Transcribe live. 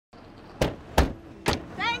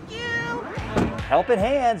Helping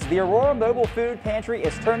Hands, the Aurora Mobile Food Pantry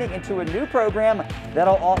is turning into a new program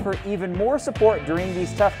that'll offer even more support during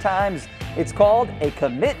these tough times. It's called A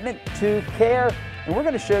Commitment to Care, and we're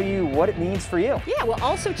going to show you what it means for you. Yeah, we'll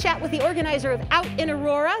also chat with the organizer of Out in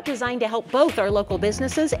Aurora, designed to help both our local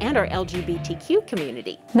businesses and our LGBTQ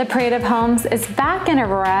community. The Parade of Homes is back in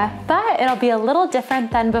Aurora, but it'll be a little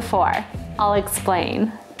different than before. I'll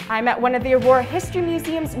explain. I'm at one of the Aurora History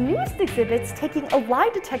Museum's newest exhibits taking a lie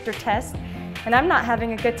detector test, and I'm not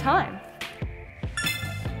having a good time.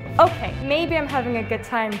 Okay, maybe I'm having a good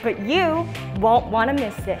time, but you won't want to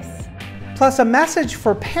miss this. Plus a message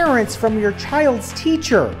for parents from your child's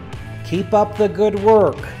teacher. Keep up the good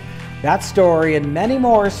work. That story and many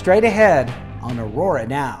more straight ahead on Aurora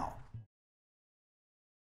Now.